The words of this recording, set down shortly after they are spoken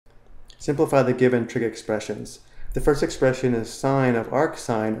Simplify the given trig expressions. The first expression is sine of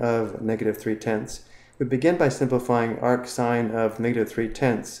arcsine of -3/10. We begin by simplifying arcsine of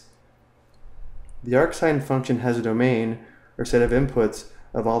 -3/10. The arcsine function has a domain, or set of inputs,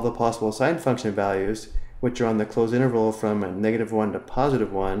 of all the possible sine function values, which are on the closed interval from -1 to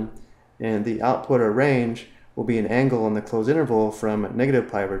 +1, and the output or range will be an angle on the closed interval from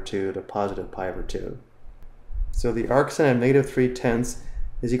 -π/2 to +π/2. So the arcsine of -3/10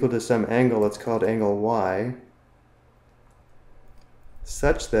 is equal to some angle that's called angle y,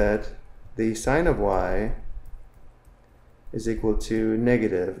 such that the sine of y is equal to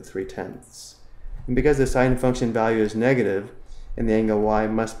 -3/10. And because the sine function value is negative and the angle y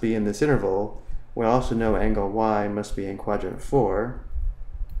must be in this interval, we also know angle y must be in quadrant 4.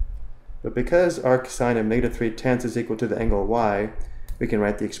 But because arcsine of -3/10 is equal to the angle y, we can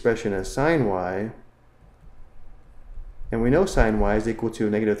write the expression as sine y. And we know sine y is equal to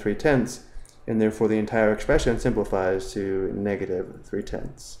 -3/10, and therefore the entire expression simplifies to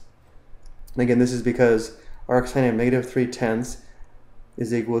 -3/10. And again, this is because arcsine of -3/10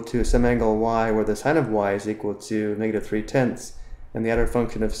 is equal to some angle y where the sine of y is equal to -3/10, and the outer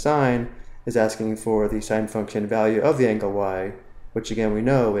function of sine is asking for the sine function value of the angle y, which again we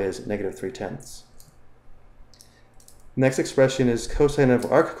know is -3/10. Next expression is cosine of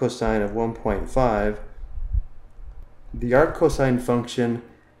Arccosine of 1.5. The Arccosine function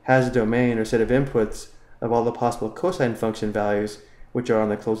has a domain or set of inputs of all the possible cosine function values, which are on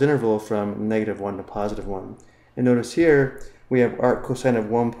the closed interval from -1 to +1. And notice here we have Arccosine of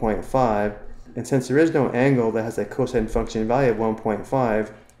 1.5, and since there is no angle that has a cosine function value of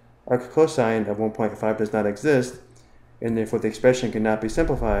 1.5, Arccosine of 1.5 does not exist, and therefore the expression cannot be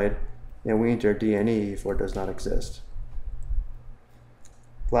simplified, and we enter D and E for it does not exist.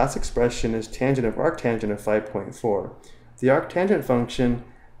 The last expression is tangent of arctangent of 5.4. The arctangent function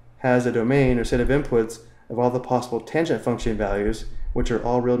has a domain or set of inputs of all the possible tangent function values, which are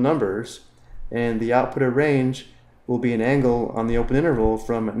all real numbers, and the output or range will be an angle on the open interval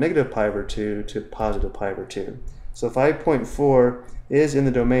from -π/2 to +π/2. So 5.4 is in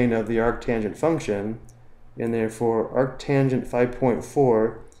the domain of the arctangent function, and therefore arctangent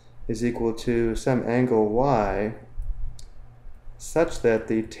 5.4 is equal to some angle y, such that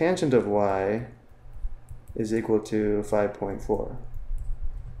the tangent of y is equal to 5.4.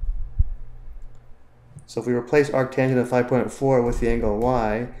 So if we replace arctangent of 5.4 with the angle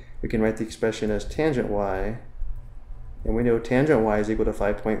y, we can write the expression as tangent y, and we know tangent y is equal to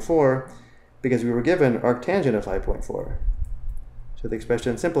 5.4 because we were given arctangent of 5.4. So the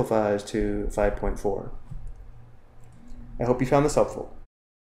expression simplifies to 5.4. I hope you found this helpful.